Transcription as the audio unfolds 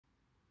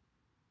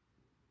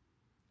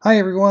Hi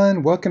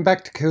everyone, welcome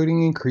back to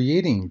Coding and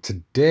Creating.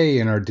 Today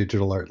in our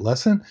digital art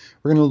lesson,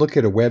 we're going to look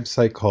at a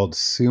website called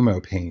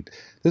Sumo Paint.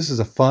 This is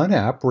a fun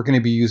app. We're going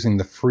to be using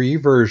the free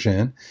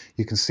version.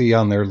 You can see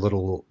on their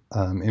little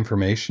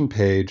information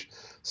page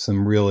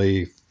some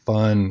really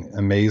fun,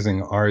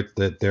 amazing art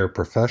that their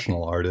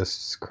professional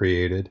artists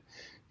created.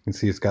 You can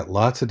see it's got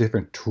lots of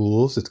different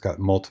tools. It's got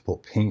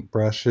multiple paint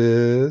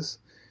brushes,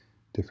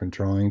 different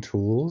drawing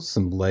tools,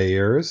 some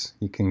layers.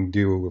 You can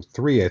do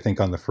 3, I think,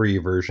 on the free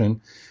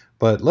version.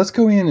 But let's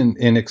go in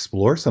and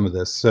explore some of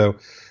this. So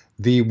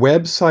the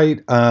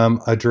website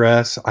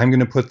address, I'm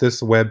going to put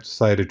this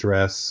website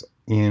address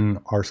in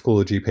our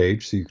Schoology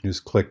page, so you can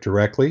just click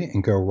directly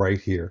and go right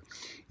here.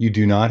 You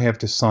do not have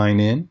to sign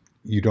in.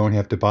 You don't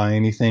have to buy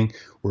anything.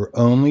 We're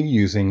only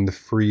using the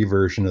free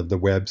version of the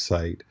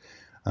website.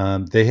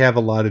 They have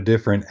a lot of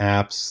different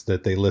apps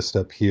that they list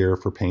up here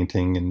for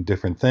painting and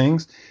different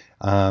things.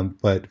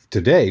 But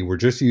today we're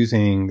just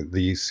using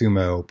the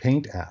Sumo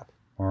Paint app.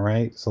 All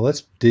right, so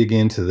let's dig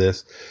into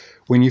this.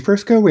 When you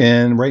first go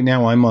in, right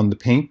now I'm on the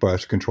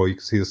paintbrush control. You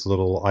can see this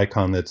little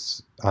icon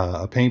that's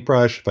a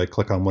paintbrush. If I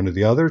click on one of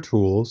the other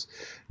tools,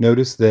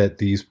 notice that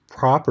these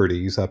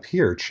properties up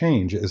here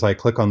change as I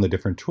click on the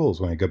different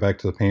tools. When I go back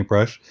to the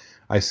paintbrush,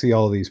 I see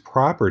all of these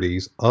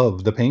properties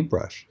of the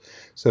paintbrush.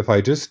 So if I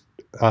just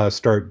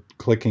start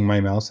clicking my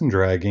mouse and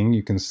dragging,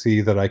 you can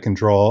see that I can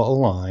draw a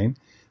line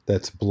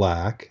that's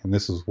black, and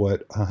this is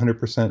what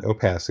 100%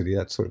 opacity,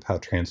 that's sort of how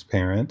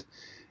transparent.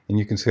 And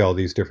you can see all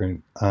these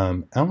different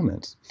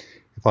elements.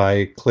 If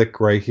I click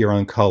right here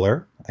on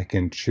color, I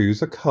can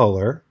choose a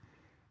color,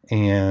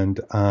 and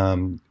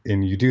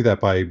you do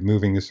that by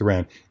moving this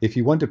around. If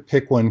you want to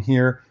pick one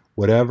here,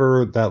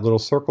 whatever that little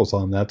circle's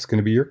on, that's going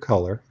to be your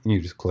color, and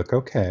you just click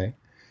OK,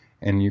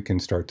 and you can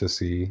start to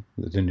see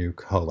the new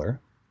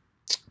color.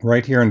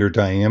 Right here under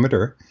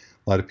diameter,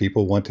 a lot of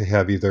people want to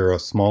have either a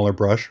smaller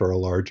brush or a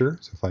larger.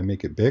 So if I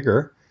make it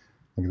bigger,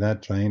 look at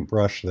that giant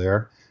brush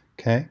there.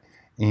 Okay.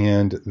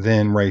 And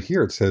then right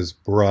here it says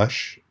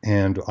brush,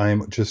 and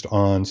I'm just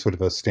on sort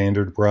of a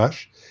standard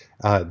brush.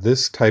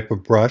 This type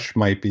of brush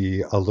might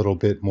be a little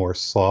bit more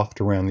soft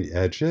around the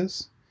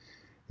edges.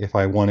 If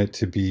I want it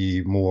to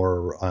be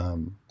more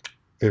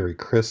very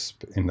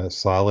crisp in the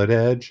solid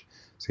edge,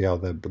 see how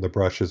the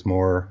brush is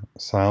more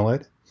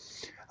solid.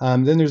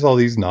 Then there's all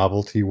these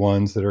novelty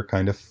ones that are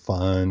kind of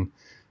fun.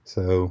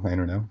 So I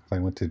don't know, if I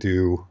want to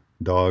do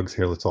dogs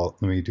here,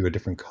 let me do a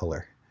different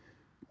color.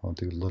 I'll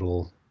do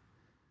little,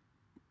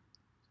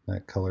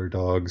 that color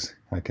dogs.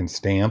 I can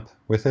stamp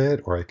with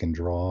it, or I can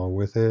draw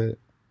with it.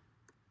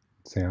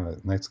 See how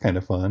that's kind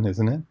of fun,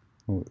 isn't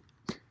it?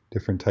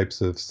 Different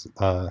types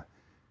of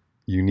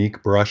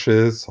unique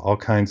brushes, all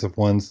kinds of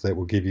ones that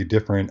will give you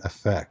different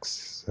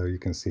effects. So you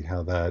can see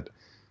how that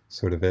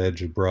sort of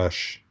edge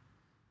brush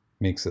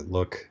makes it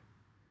look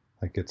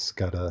like it's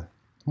got a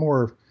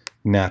more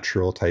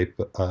natural type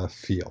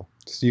feel.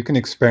 So you can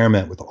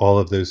experiment with all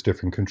of those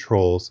different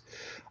controls.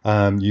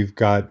 You've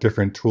got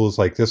different tools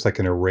like this, like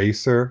an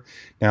eraser.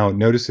 Now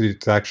notice that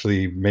it's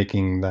actually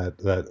making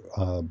that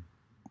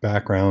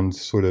background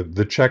sort of,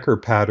 the checker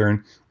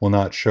pattern will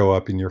not show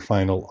up in your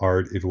final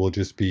art. It will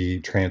just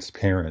be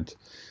transparent.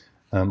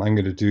 I'm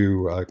going to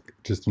do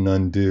just an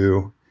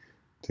undo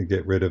to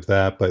get rid of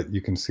that, but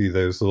you can see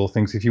those little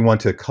things. If you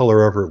want to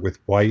color over it with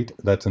white,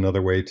 that's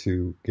another way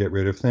to get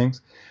rid of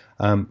things.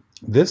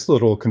 This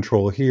little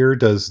control here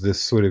does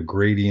this sort of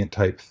gradient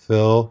type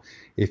fill.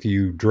 If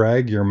you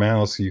drag your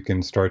mouse, you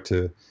can start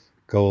to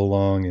go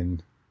along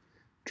and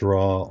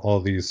draw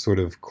all these sort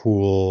of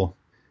cool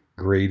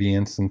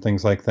gradients and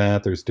things like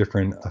that. There's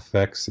different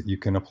effects that you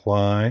can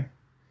apply.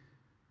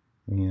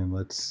 And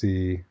let's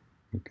see,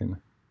 you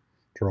can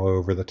draw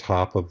over the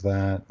top of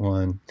that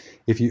one.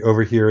 If you,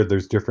 over here,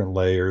 there's different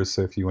layers.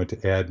 So if you want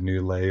to add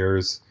new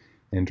layers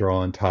and draw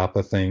on top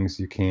of things,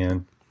 you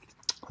can.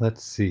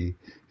 Let's see,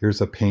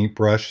 here's a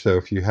paintbrush. So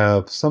if you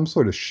have some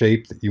sort of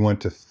shape that you want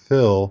to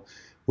fill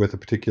with a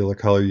particular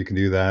color, you can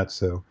do that.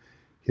 So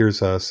here's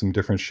some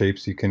different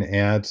shapes you can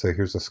add. So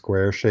here's a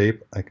square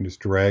shape. I can just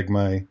drag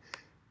my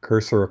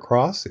cursor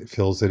across, it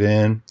fills it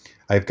in.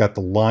 I've got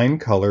the line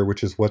color,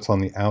 which is what's on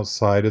the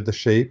outside of the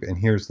shape, and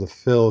here's the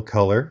fill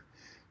color.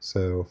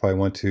 So if I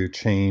want to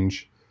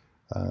change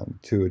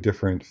to a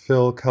different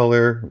fill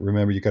color,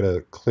 remember you got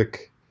to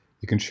click,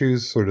 you can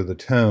choose sort of the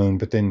tone,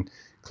 but then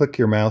click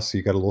your mouse so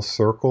you got a little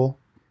circle,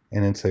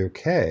 and then say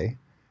OK.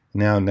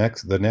 Now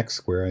the next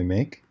square I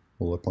make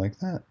will look like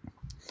that.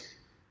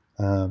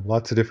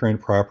 Lots of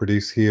different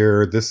properties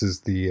here. This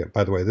is the,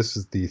 by the way, this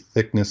is the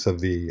thickness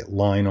of the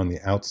line on the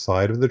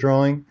outside of the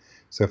drawing.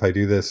 So if I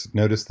do this,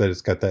 notice that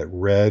it's got that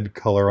red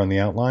color on the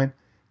outline.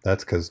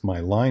 That's because my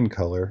line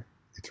color,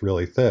 it's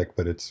really thick,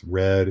 but it's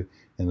red,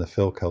 and the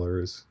fill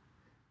color is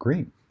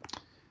green.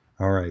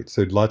 All right,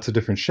 so lots of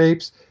different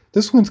shapes.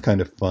 This one's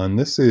kind of fun.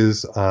 This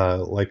is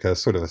like a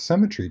sort of a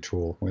symmetry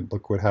tool.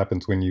 Look what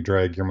happens when you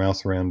drag your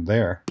mouse around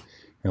there.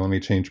 And let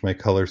me change my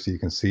color so you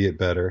can see it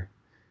better.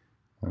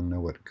 I don't know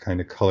what kind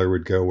of color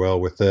would go well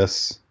with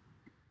this.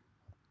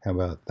 How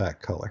about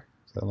that color?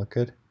 Does that look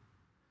good?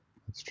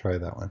 Let's try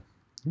that one.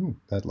 Ooh,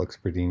 that looks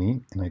pretty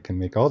neat, and I can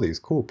make all these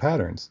cool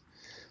patterns.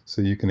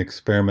 So you can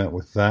experiment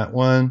with that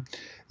one.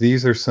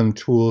 These are some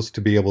tools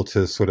to be able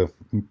to sort of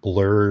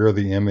blur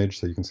the image,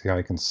 so you can see how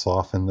I can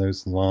soften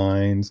those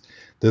lines.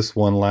 This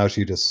one allows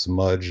you to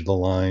smudge the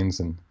lines,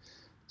 and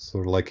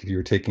sort of like if you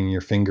were taking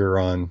your finger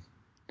on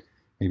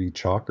maybe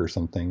chalk or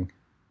something,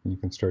 you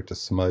can start to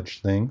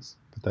smudge things.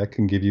 But that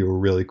can give you a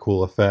really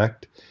cool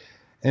effect.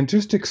 And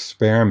just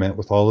experiment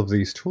with all of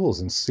these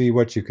tools and see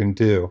what you can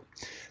do.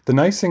 The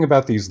nice thing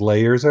about these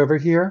layers over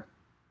here,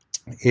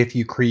 if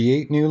you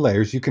create new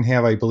layers, you can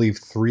have, I believe,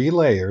 3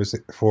 layers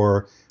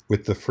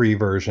with the free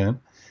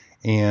version.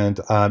 And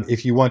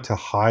if you want to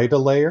hide a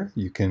layer,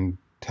 you can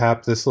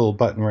tap this little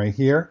button right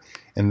here,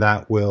 and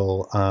that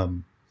will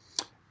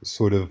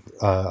sort of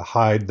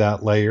hide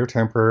that layer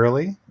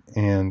temporarily,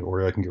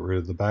 or I can get rid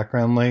of the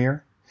background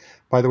layer.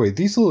 By the way,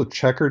 these little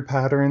checkered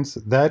patterns,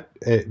 that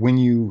when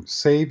you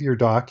save your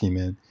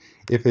document,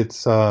 if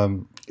it's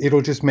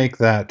it'll just make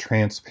that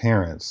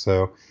transparent.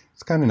 So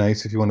it's kind of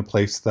nice if you want to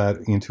place that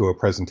into a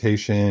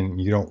presentation.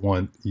 You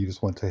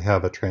just want to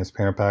have a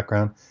transparent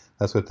background.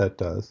 That's what that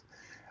does.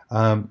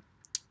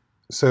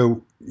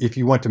 So if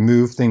you want to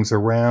move things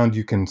around,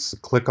 you can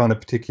click on a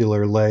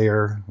particular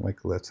layer. Like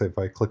let's say if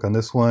I click on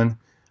this one,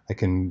 I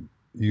can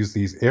use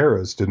these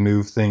arrows to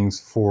move things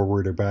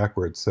forward or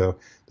backwards. So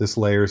this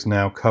layer is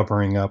now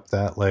covering up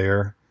that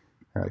layer.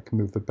 I can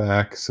move it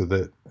back so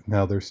that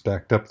now they're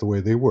stacked up the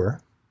way they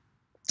were.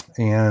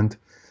 And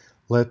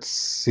let's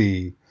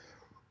see.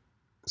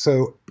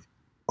 So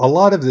a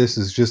lot of this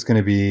is just going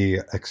to be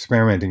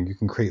experimenting. You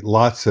can create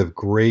lots of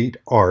great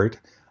art.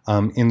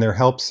 In their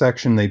help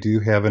section, they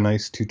do have a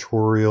nice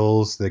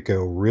tutorials that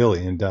go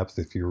really in depth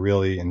if you're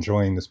really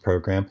enjoying this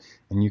program,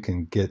 and you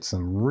can get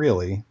some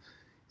really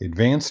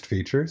advanced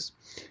features.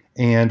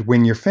 And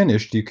when you're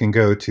finished, you can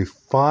go to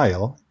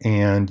File,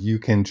 and you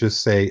can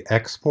just say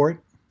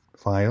Export,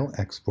 File,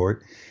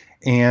 Export.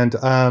 And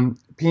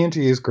PNG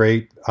is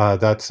great.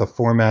 That's a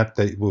format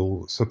that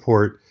will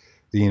support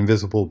the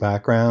invisible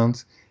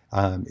backgrounds.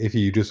 If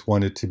you just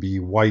want it to be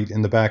white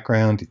in the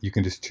background, you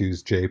can just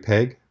choose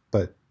JPEG,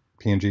 but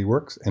PNG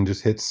works, and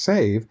just hit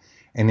Save,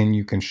 and then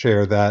you can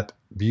share that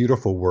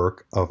beautiful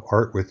work of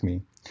art with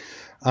me.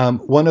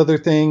 One other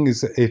thing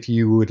is if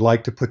you would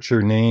like to put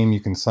your name,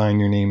 you can sign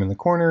your name in the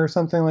corner or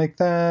something like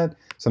that.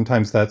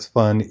 Sometimes that's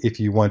fun if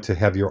you want to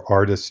have your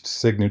artist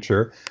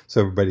signature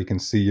so everybody can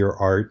see your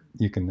art.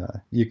 You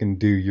can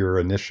do your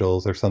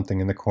initials or something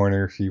in the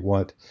corner if you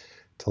want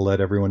to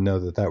let everyone know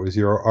that that was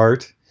your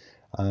art.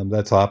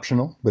 That's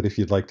optional, but if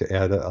you'd like to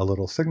add a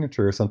little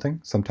signature or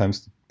something,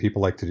 sometimes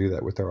people like to do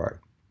that with their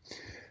art.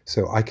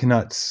 So I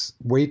cannot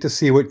wait to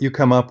see what you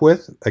come up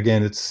with.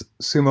 Again, it's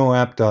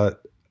sumo.app,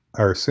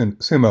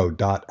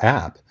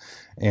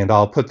 and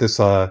I'll put this,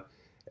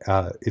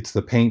 it's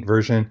the Paint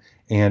version,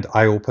 and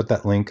I will put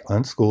that link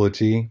on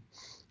Schoology,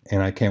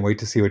 and I can't wait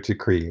to see what you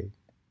create.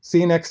 See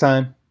you next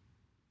time.